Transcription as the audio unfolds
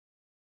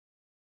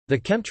The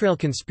chemtrail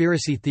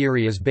conspiracy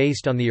theory is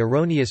based on the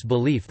erroneous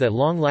belief that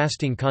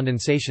long-lasting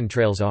condensation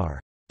trails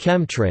are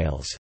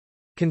chemtrails,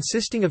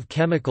 consisting of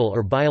chemical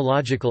or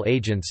biological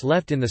agents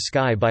left in the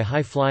sky by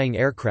high-flying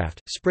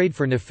aircraft, sprayed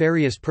for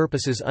nefarious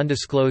purposes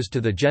undisclosed to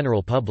the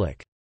general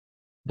public.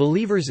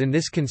 Believers in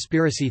this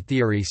conspiracy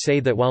theory say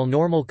that while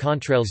normal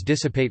contrails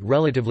dissipate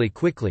relatively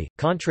quickly,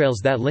 contrails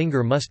that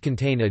linger must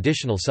contain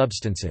additional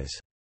substances.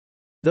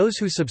 Those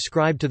who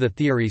subscribe to the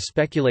theory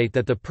speculate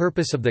that the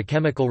purpose of the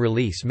chemical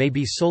release may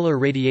be solar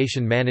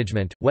radiation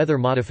management, weather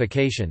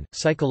modification,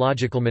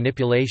 psychological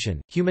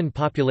manipulation, human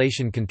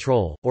population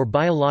control, or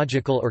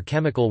biological or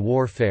chemical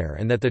warfare,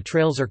 and that the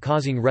trails are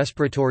causing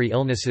respiratory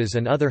illnesses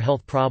and other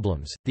health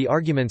problems. The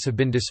arguments have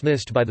been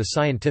dismissed by the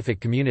scientific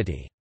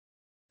community.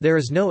 There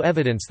is no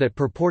evidence that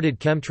purported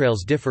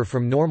chemtrails differ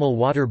from normal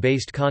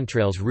water-based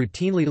contrails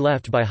routinely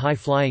left by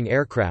high-flying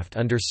aircraft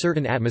under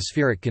certain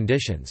atmospheric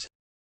conditions.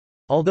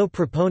 Although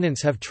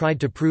proponents have tried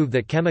to prove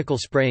that chemical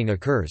spraying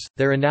occurs,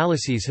 their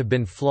analyses have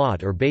been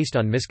flawed or based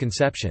on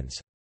misconceptions.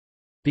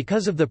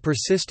 Because of the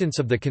persistence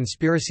of the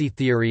conspiracy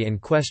theory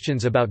and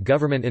questions about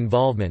government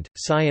involvement,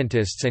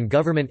 scientists and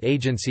government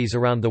agencies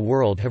around the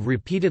world have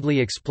repeatedly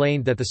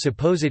explained that the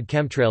supposed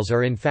chemtrails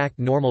are in fact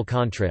normal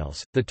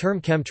contrails. The term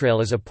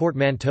chemtrail is a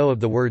portmanteau of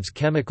the words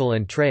chemical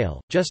and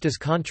trail, just as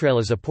contrail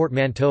is a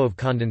portmanteau of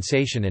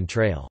condensation and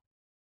trail.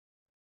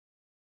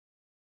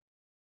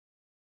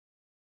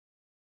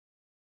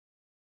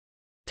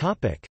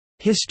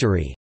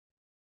 History.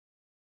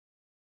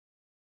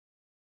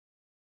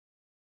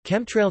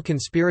 Chemtrail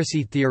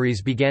conspiracy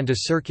theories began to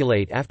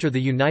circulate after the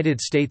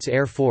United States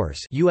Air Force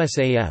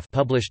 (USAF)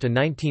 published a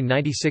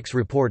 1996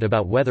 report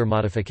about weather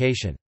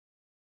modification.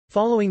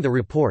 Following the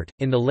report,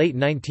 in the late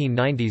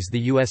 1990s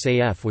the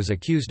USAF was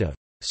accused of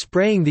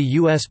spraying the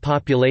U.S.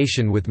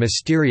 population with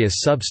mysterious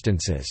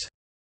substances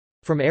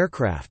from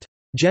aircraft,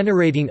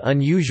 generating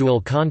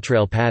unusual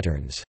contrail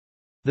patterns.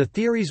 The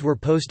theories were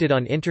posted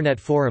on Internet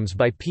forums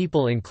by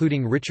people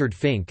including Richard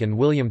Fink and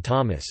William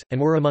Thomas, and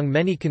were among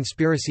many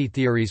conspiracy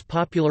theories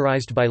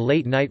popularized by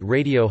late-night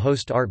radio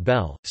host Art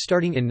Bell,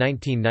 starting in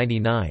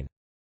 1999.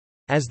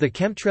 As the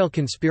chemtrail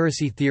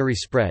conspiracy theory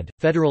spread,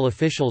 federal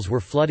officials were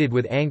flooded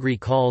with angry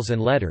calls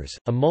and letters.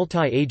 A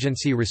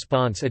multi-agency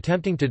response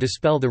attempting to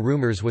dispel the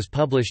rumors was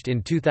published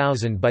in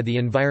 2000 by the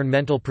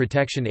Environmental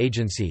Protection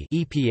Agency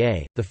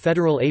 (EPA), the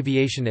Federal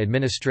Aviation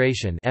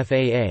Administration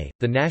 (FAA),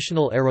 the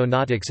National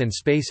Aeronautics and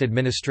Space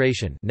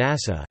Administration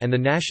 (NASA), and the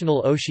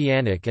National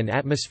Oceanic and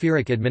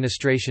Atmospheric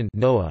Administration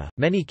 (NOAA).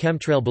 Many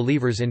chemtrail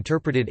believers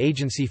interpreted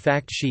agency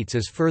fact sheets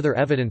as further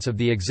evidence of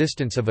the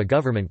existence of a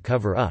government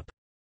cover-up.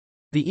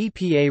 The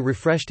EPA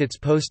refreshed its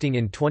posting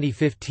in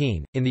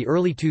 2015. In the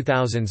early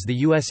 2000s,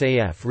 the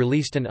USAF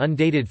released an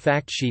undated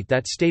fact sheet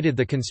that stated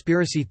the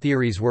conspiracy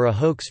theories were a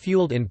hoax,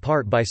 fueled in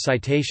part by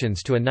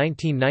citations to a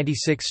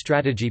 1996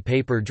 strategy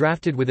paper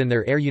drafted within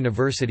their Air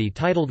University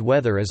titled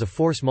Weather as a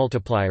Force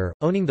Multiplier,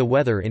 Owning the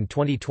Weather in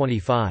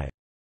 2025.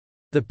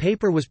 The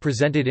paper was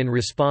presented in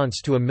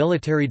response to a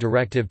military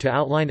directive to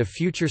outline a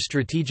future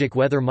strategic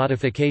weather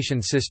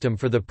modification system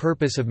for the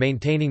purpose of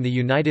maintaining the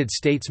United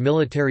States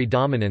military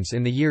dominance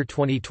in the year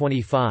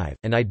 2025,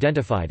 and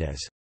identified as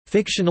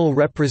fictional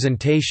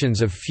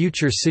representations of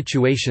future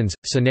situations,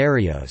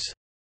 scenarios.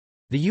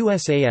 The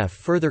USAF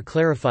further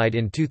clarified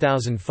in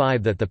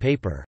 2005 that the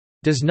paper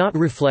does not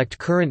reflect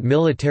current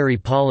military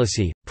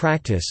policy,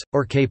 practice,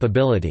 or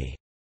capability,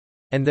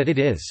 and that it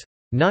is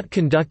not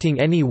conducting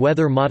any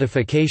weather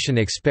modification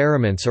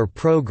experiments or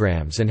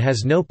programs and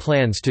has no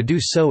plans to do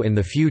so in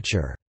the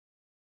future.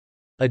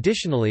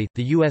 Additionally,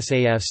 the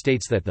USAF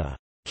states that the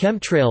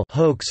chemtrail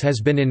hoax has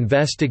been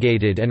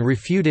investigated and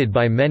refuted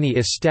by many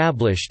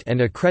established and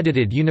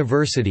accredited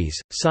universities,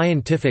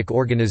 scientific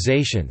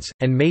organizations,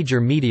 and major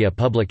media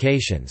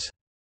publications.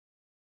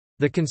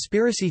 The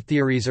conspiracy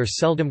theories are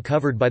seldom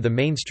covered by the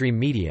mainstream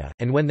media,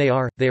 and when they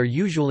are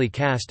usually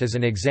cast as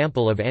an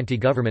example of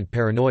anti-government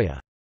paranoia.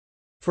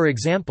 For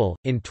example,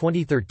 in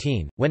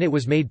 2013, when it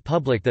was made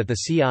public that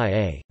the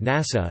CIA,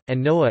 NASA,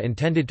 and NOAA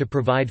intended to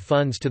provide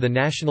funds to the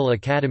National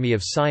Academy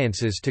of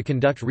Sciences to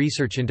conduct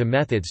research into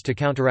methods to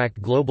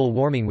counteract global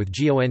warming with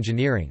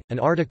geoengineering, an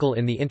article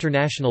in the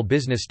International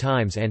Business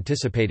Times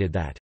anticipated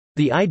that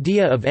the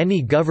idea of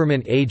any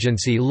government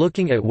agency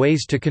looking at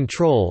ways to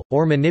control,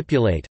 or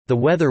manipulate, the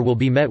weather will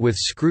be met with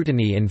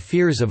scrutiny and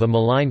fears of a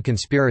malign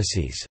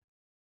conspiracies,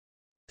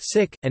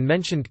 and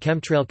mentioned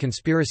chemtrail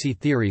conspiracy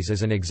theories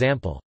as an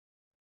example.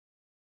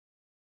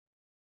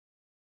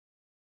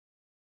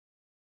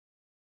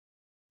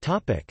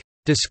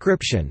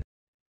 Description.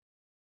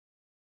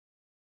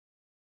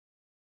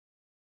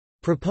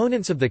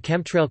 Proponents of the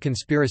chemtrail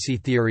conspiracy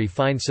theory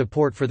find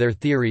support for their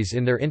theories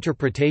in their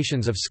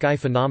interpretations of sky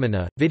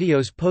phenomena,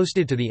 videos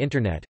posted to the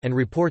Internet, and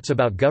reports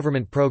about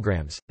government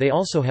programs. They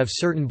also have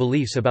certain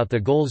beliefs about the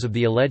goals of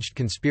the alleged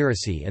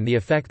conspiracy and the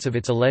effects of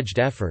its alleged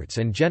efforts,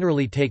 and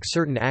generally take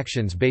certain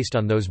actions based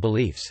on those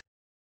beliefs.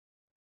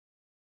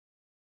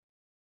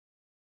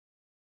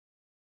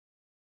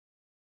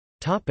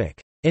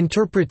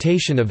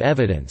 Interpretation of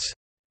evidence.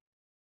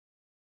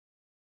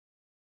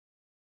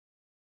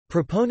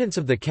 Proponents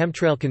of the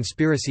chemtrail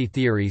conspiracy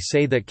theory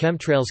say that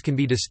chemtrails can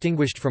be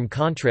distinguished from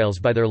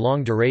contrails by their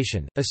long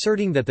duration,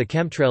 asserting that the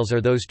chemtrails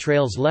are those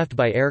trails left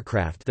by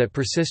aircraft that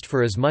persist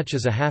for as much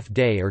as a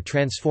half-day or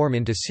transform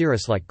into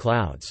cirrus-like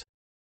clouds.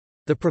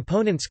 The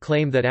proponents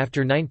claim that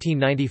after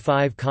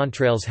 1995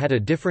 contrails had a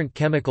different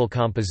chemical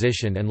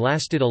composition and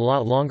lasted a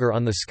lot longer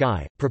on the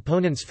sky.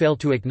 Proponents fail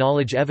to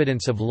acknowledge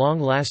evidence of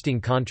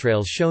long-lasting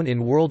contrails shown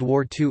in World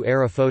War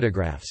II-era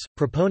photographs.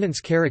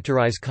 Proponents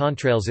characterize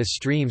contrails as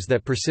streams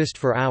that persist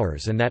for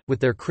hours and that, with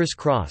their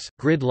criss-cross,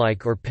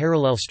 grid-like or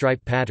parallel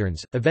stripe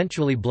patterns,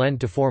 eventually blend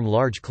to form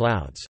large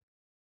clouds.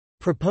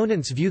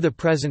 Proponents view the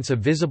presence of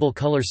visible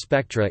color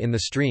spectra in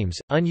the streams,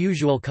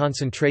 unusual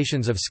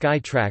concentrations of sky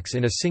tracks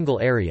in a single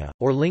area,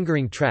 or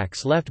lingering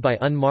tracks left by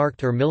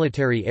unmarked or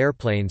military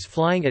airplanes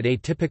flying at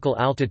atypical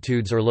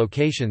altitudes or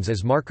locations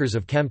as markers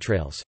of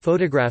chemtrails.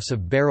 Photographs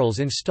of barrels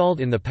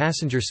installed in the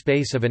passenger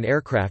space of an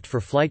aircraft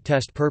for flight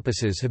test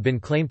purposes have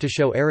been claimed to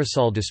show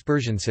aerosol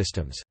dispersion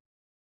systems.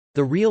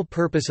 The real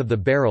purpose of the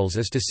barrels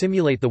is to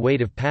simulate the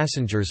weight of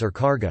passengers or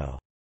cargo.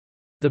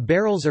 The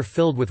barrels are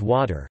filled with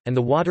water, and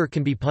the water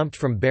can be pumped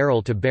from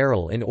barrel to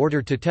barrel in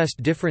order to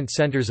test different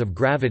centers of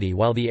gravity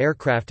while the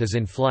aircraft is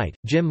in flight.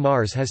 Jim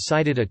Marrs has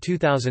cited a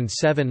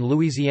 2007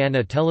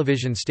 Louisiana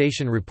television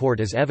station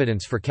report as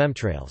evidence for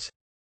chemtrails.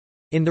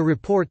 In the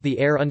report, the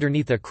air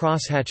underneath a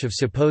crosshatch of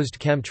supposed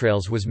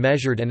chemtrails was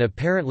measured and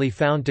apparently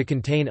found to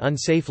contain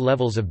unsafe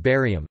levels of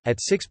barium, at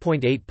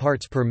 6.8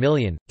 parts per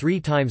million, 3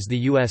 times the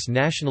U.S.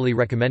 nationally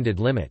recommended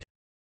limit.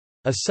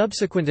 A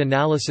subsequent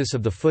analysis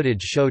of the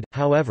footage showed,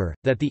 however,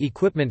 that the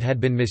equipment had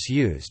been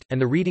misused, and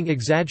the reading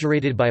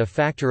exaggerated by a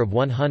factor of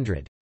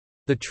 100.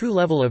 The true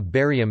level of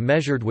barium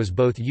measured was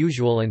both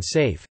usual and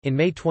safe. In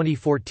May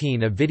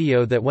 2014, a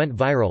video that went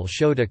viral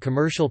showed a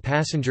commercial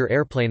passenger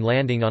airplane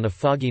landing on a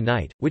foggy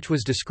night, which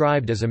was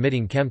described as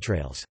emitting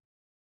chemtrails.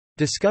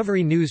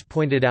 Discovery News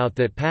pointed out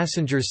that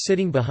passengers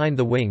sitting behind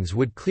the wings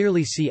would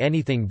clearly see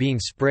anything being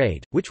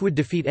sprayed, which would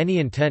defeat any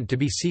intent to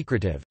be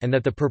secretive, and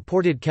that the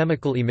purported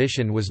chemical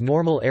emission was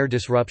normal air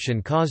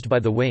disruption caused by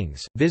the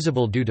wings,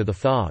 visible due to the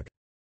fog.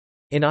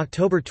 In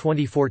October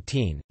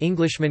 2014,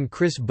 Englishman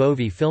Chris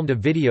Bovey filmed a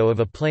video of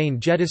a plane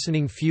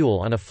jettisoning fuel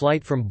on a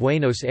flight from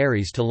Buenos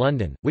Aires to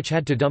London, which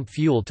had to dump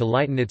fuel to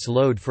lighten its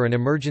load for an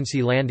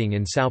emergency landing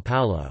in São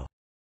Paulo.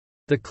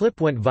 The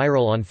clip went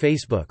viral on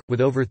Facebook,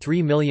 with over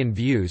 3 million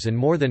views and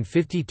more than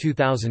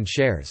 52,000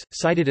 shares,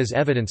 cited as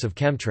evidence of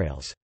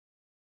chemtrails.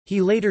 He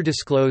later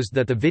disclosed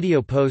that the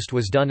video post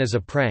was done as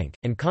a prank,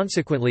 and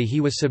consequently he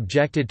was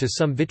subjected to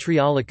some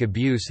vitriolic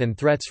abuse and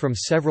threats from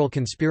several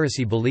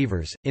conspiracy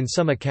believers. In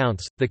some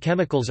accounts, the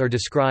chemicals are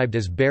described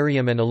as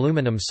barium and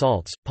aluminum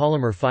salts,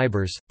 polymer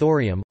fibers,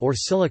 thorium, or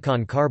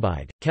silicon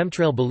carbide.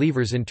 Chemtrail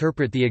believers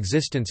interpret the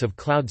existence of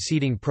cloud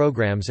seeding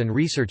programs and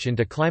research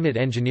into climate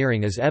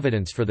engineering as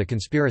evidence for the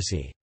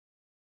conspiracy.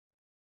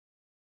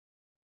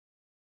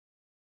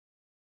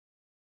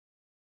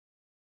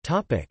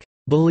 Topic: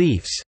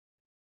 Beliefs.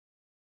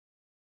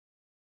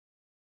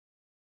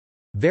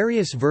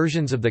 Various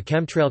versions of the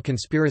chemtrail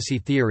conspiracy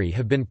theory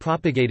have been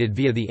propagated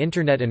via the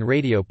Internet and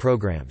radio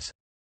programs.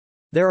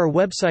 There are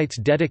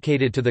websites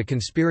dedicated to the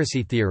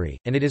conspiracy theory,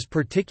 and it is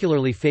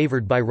particularly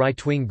favored by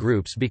right-wing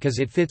groups because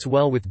it fits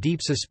well with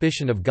deep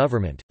suspicion of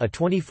government. A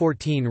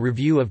 2014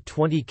 review of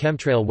 20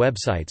 chemtrail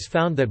websites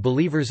found that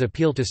believers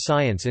appeal to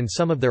science in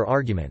some of their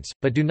arguments,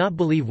 but do not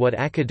believe what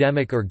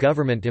academic or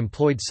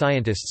government-employed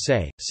scientists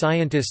say.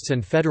 Scientists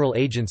and federal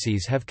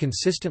agencies have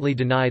consistently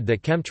denied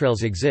that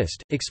chemtrails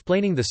exist,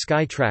 explaining the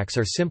sky tracks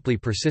are simply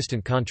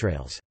persistent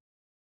contrails.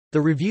 The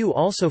review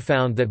also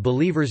found that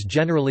believers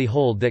generally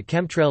hold that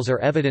chemtrails are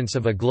evidence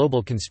of a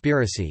global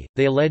conspiracy.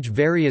 They allege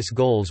various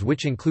goals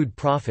which include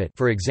profit,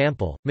 for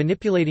example,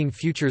 manipulating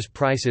futures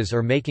prices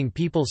or making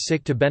people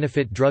sick to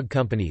benefit drug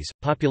companies,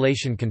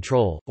 population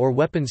control, or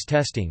weapons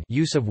testing,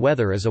 use of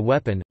weather as a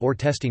weapon, or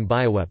testing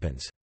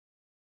bioweapons.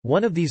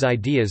 One of these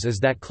ideas is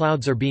that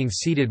clouds are being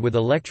seeded with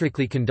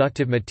electrically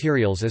conductive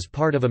materials as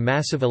part of a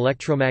massive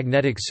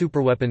electromagnetic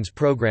superweapons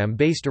program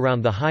based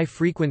around the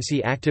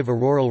High-Frequency Active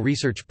Auroral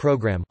Research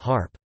Program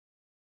 (HAARP).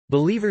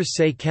 Believers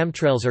say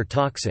chemtrails are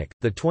toxic.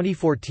 The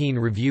 2014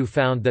 review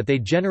found that they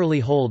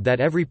generally hold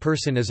that every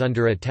person is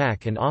under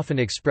attack and often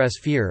express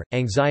fear,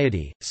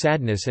 anxiety,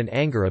 sadness, and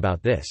anger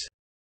about this.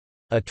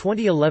 A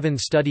 2011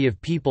 study of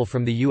people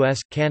from the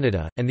US,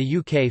 Canada, and the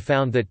UK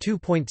found that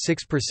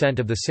 2.6%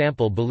 of the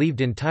sample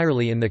believed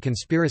entirely in the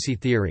conspiracy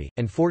theory,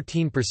 and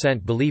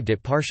 14% believed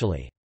it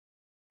partially.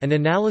 An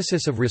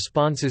analysis of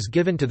responses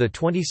given to the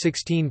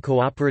 2016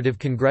 Cooperative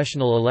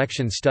Congressional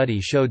Election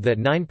Study showed that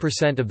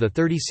 9% of the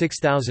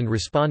 36,000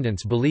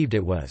 respondents believed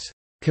it was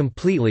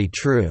completely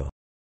true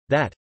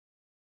that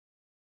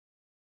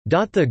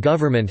the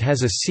government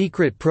has a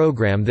secret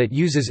program that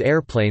uses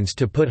airplanes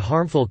to put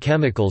harmful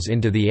chemicals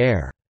into the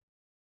air,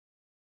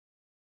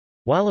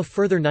 while a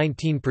further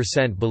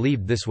 19%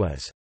 believed this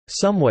was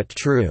somewhat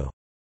true.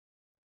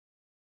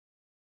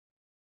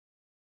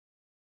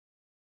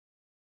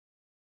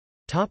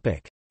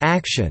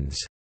 Actions.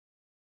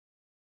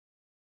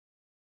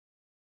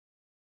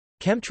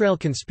 Chemtrail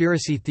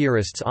conspiracy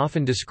theorists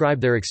often describe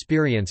their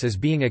experience as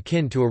being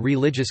akin to a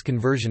religious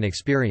conversion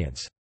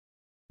experience.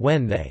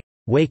 When they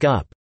wake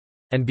up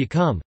and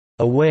become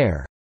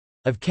aware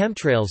of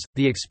chemtrails,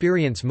 the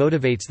experience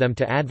motivates them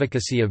to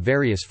advocacy of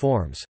various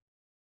forms.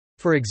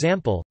 For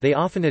example, they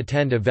often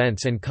attend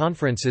events and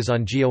conferences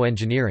on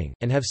geoengineering,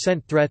 and have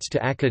sent threats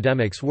to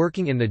academics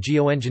working in the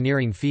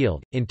geoengineering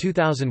field. In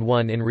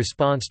 2001, in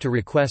response to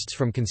requests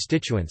from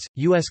constituents,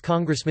 U.S.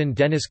 Congressman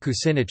Dennis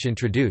Kucinich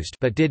introduced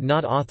but did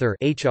not author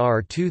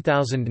H.R.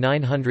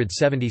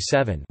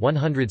 2977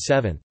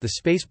 107, the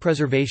Space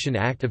Preservation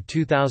Act of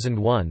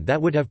 2001 that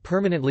would have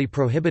permanently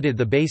prohibited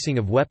the basing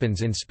of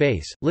weapons in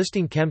space,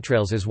 listing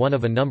chemtrails as one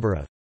of a number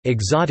of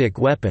exotic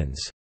weapons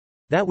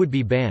that would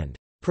be banned.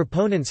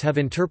 Proponents have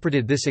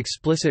interpreted this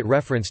explicit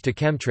reference to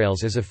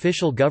chemtrails as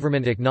official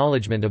government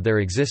acknowledgement of their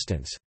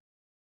existence.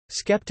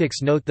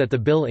 Skeptics note that the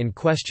bill in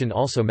question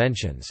also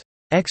mentions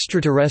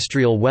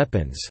extraterrestrial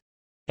weapons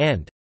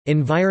and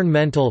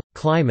environmental,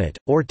 climate,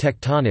 or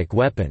tectonic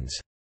weapons.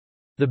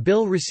 The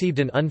bill received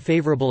an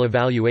unfavorable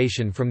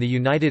evaluation from the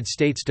United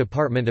States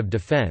Department of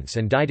Defense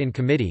and died in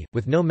committee,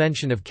 with no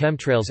mention of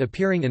chemtrails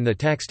appearing in the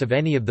text of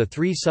any of the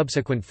three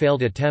subsequent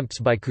failed attempts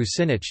by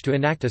Kucinich to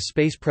enact a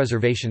Space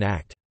Preservation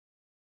Act.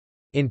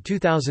 In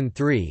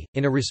 2003,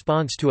 in a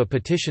response to a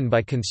petition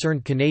by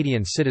concerned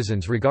Canadian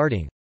citizens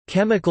regarding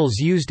chemicals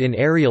used in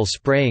aerial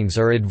sprayings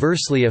are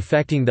adversely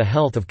affecting the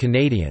health of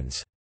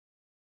Canadians,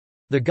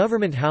 the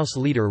government House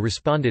leader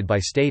responded by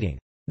stating,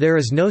 "There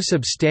is no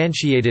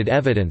substantiated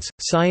evidence,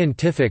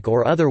 scientific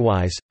or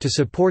otherwise, to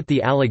support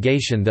the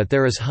allegation that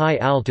there is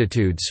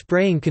high-altitude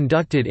spraying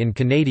conducted in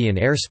Canadian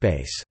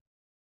airspace.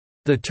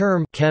 The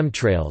term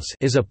chemtrails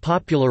is a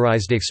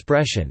popularized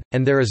expression,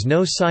 and there is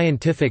no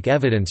scientific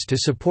evidence to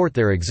support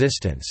their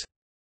existence."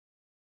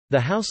 The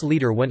House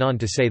leader went on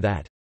to say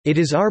that, "It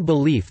is our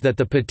belief that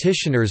the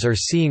petitioners are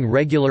seeing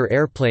regular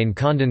airplane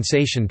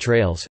condensation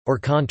trails, or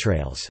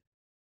contrails."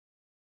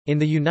 In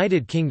the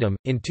United Kingdom,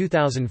 in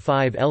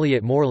 2005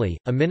 Elliot Morley,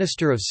 a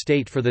Minister of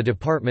State for the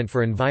Department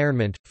for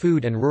Environment,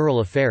 Food and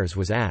Rural Affairs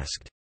was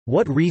asked,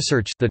 what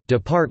research the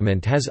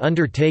department has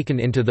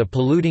undertaken into the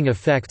polluting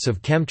effects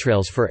of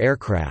chemtrails for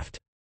aircraft,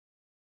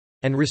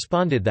 and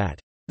responded that,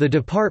 "The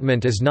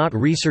department is not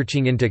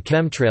researching into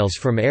chemtrails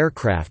from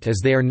aircraft as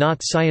they are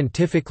not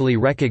scientifically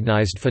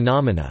recognized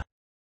phenomena,"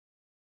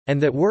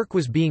 and that work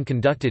was being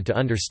conducted to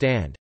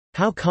understand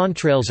how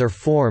contrails are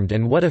formed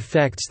and what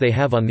effects they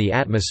have on the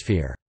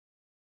atmosphere.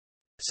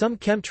 Some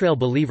chemtrail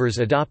believers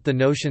adopt the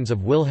notions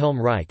of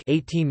Wilhelm Reich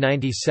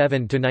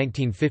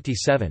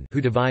 (1897–1957),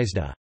 who devised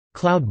a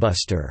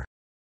cloudbuster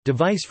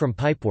device from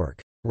pipework.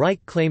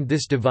 Reich claimed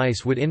this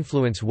device would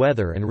influence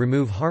weather and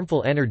remove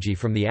harmful energy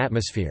from the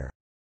atmosphere.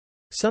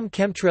 Some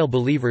chemtrail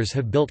believers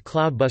have built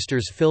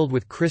cloudbusters filled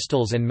with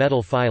crystals and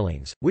metal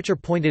filings, which are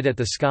pointed at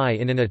the sky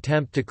in an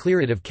attempt to clear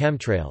it of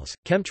chemtrails.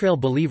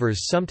 Chemtrail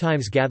believers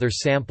sometimes gather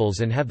samples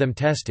and have them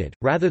tested,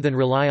 rather than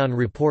rely on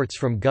reports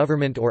from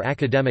government or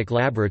academic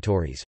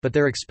laboratories, but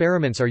their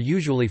experiments are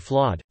usually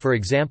flawed. For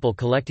example,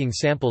 collecting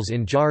samples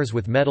in jars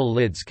with metal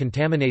lids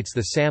contaminates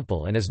the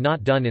sample and is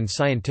not done in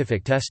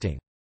scientific testing.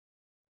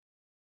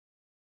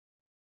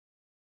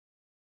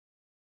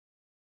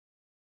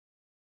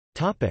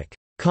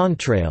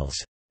 Contrails.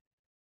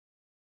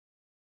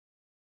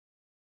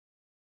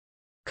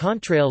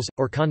 Contrails,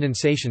 or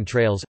condensation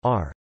trails,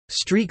 are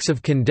streaks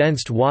of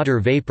condensed water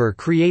vapor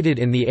created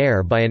in the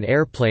air by an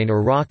airplane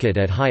or rocket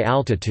at high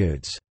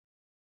altitudes.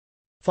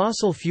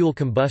 Fossil fuel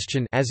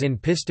combustion, as in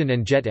piston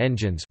and jet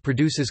engines,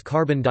 produces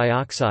carbon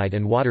dioxide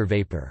and water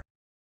vapor.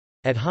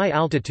 At high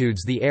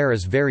altitudes the air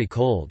is very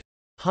cold.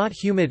 Hot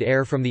humid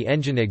air from the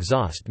engine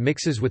exhaust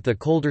mixes with the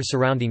colder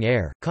surrounding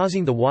air,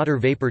 causing the water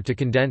vapor to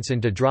condense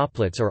into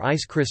droplets or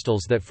ice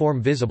crystals that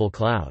form visible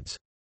clouds.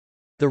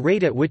 The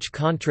rate at which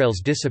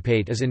contrails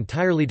dissipate is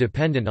entirely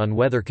dependent on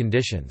weather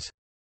conditions.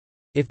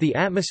 If the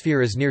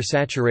atmosphere is near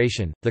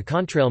saturation, the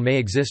contrail may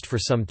exist for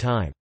some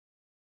time.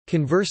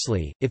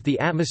 Conversely, if the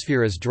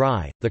atmosphere is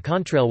dry, the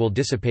contrail will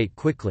dissipate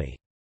quickly.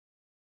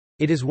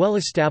 It is well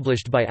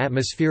established by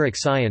atmospheric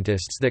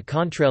scientists that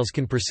contrails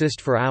can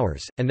persist for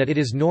hours, and that it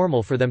is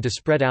normal for them to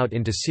spread out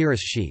into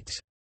cirrus sheets.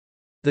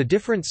 The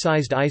different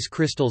sized ice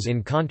crystals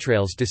in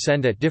contrails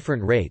descend at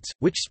different rates,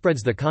 which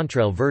spreads the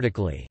contrail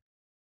vertically.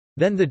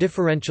 Then the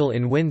differential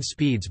in wind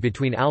speeds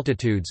between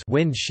altitudes,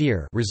 wind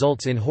shear,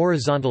 results in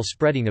horizontal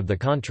spreading of the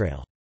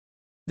contrail.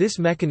 This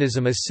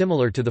mechanism is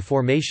similar to the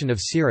formation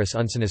of cirrus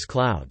uncirrus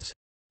clouds.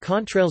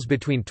 Contrails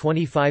between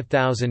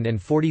 25,000 and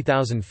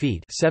 40,000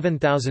 feet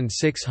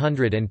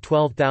 (7,600 and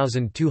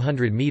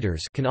 12,200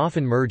 meters) can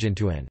often merge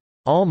into an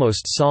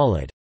almost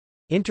solid,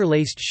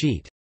 interlaced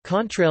sheet.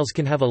 Contrails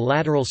can have a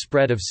lateral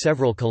spread of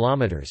several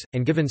kilometers,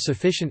 and given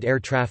sufficient air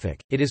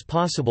traffic, it is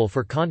possible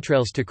for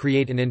contrails to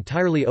create an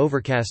entirely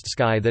overcast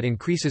sky that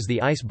increases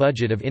the ice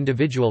budget of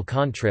individual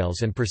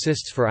contrails and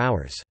persists for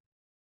hours.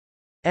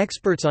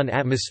 Experts on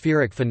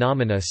atmospheric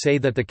phenomena say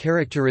that the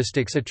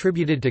characteristics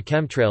attributed to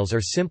chemtrails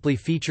are simply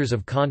features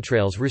of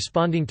contrails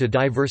responding to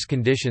diverse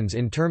conditions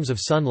in terms of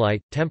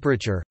sunlight,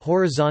 temperature,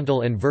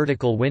 horizontal and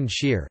vertical wind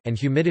shear, and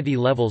humidity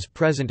levels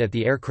present at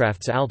the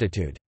aircraft's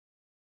altitude.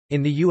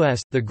 In the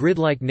U.S., the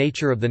grid-like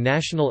nature of the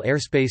National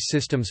Airspace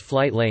System's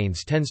flight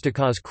lanes tends to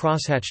cause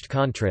crosshatched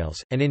contrails,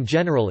 and in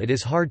general it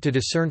is hard to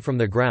discern from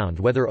the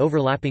ground whether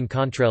overlapping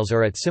contrails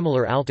are at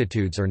similar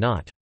altitudes or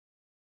not.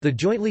 The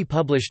jointly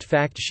published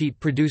fact sheet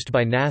produced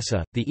by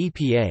NASA, the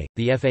EPA,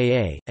 the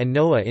FAA, and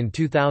NOAA in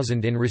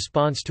 2000 in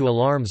response to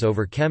alarms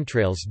over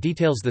chemtrails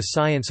details the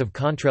science of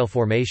contrail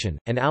formation,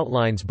 and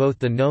outlines both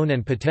the known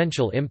and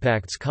potential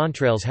impacts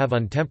contrails have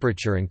on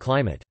temperature and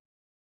climate.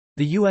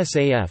 The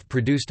USAF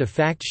produced a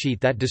fact sheet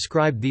that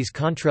described these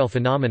contrail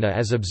phenomena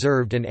as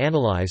observed and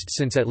analyzed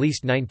since at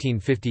least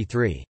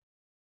 1953.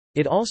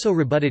 It also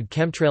rebutted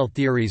chemtrail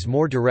theories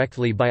more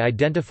directly by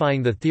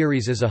identifying the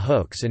theories as a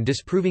hoax and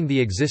disproving the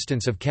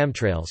existence of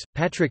chemtrails.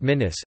 Patrick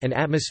Minnis, an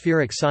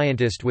atmospheric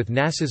scientist with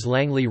NASA's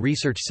Langley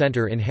Research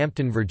Center in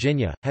Hampton,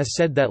 Virginia, has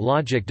said that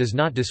logic does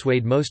not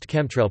dissuade most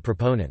chemtrail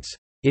proponents.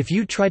 If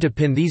you try to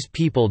pin these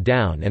people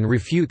down and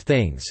refute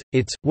things,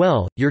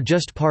 well, you're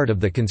just part of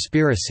the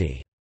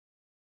conspiracy.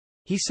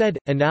 He said,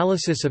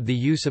 analysis of the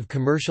use of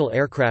commercial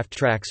aircraft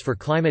tracks for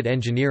climate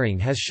engineering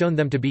has shown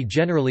them to be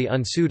generally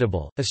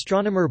unsuitable.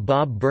 Astronomer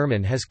Bob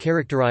Berman has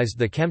characterized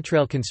the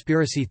chemtrail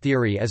conspiracy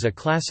theory as a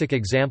classic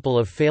example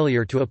of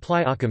failure to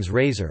apply Occam's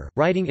razor,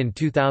 writing in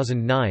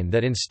 2009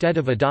 that instead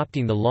of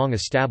adopting the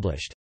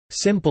long-established,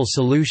 simple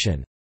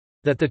solution,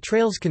 that the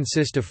trails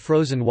consist of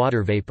frozen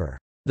water vapor,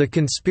 the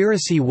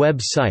conspiracy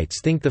websites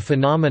think the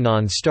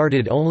phenomenon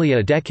started only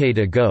a decade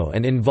ago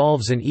and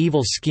involves an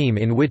evil scheme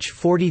in which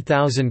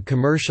 40,000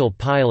 commercial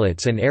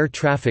pilots and air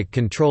traffic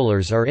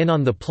controllers are in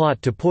on the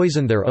plot to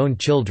poison their own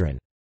children.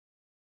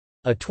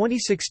 A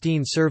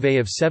 2016 survey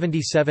of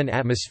 77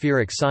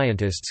 atmospheric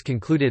scientists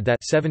concluded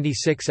that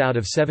 76 out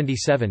of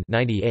 77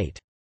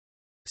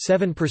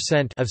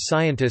 7% of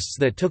scientists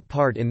that took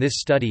part in this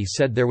study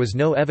said there was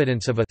no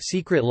evidence of a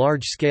secret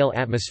large-scale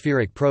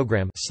atmospheric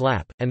program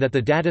 (SLAP), and that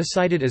the data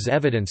cited as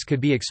evidence could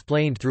be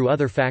explained through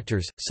other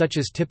factors, such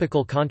as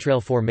typical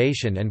contrail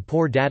formation and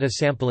poor data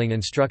sampling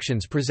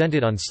instructions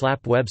presented on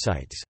SLAP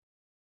websites.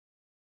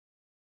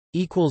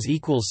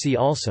 See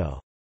also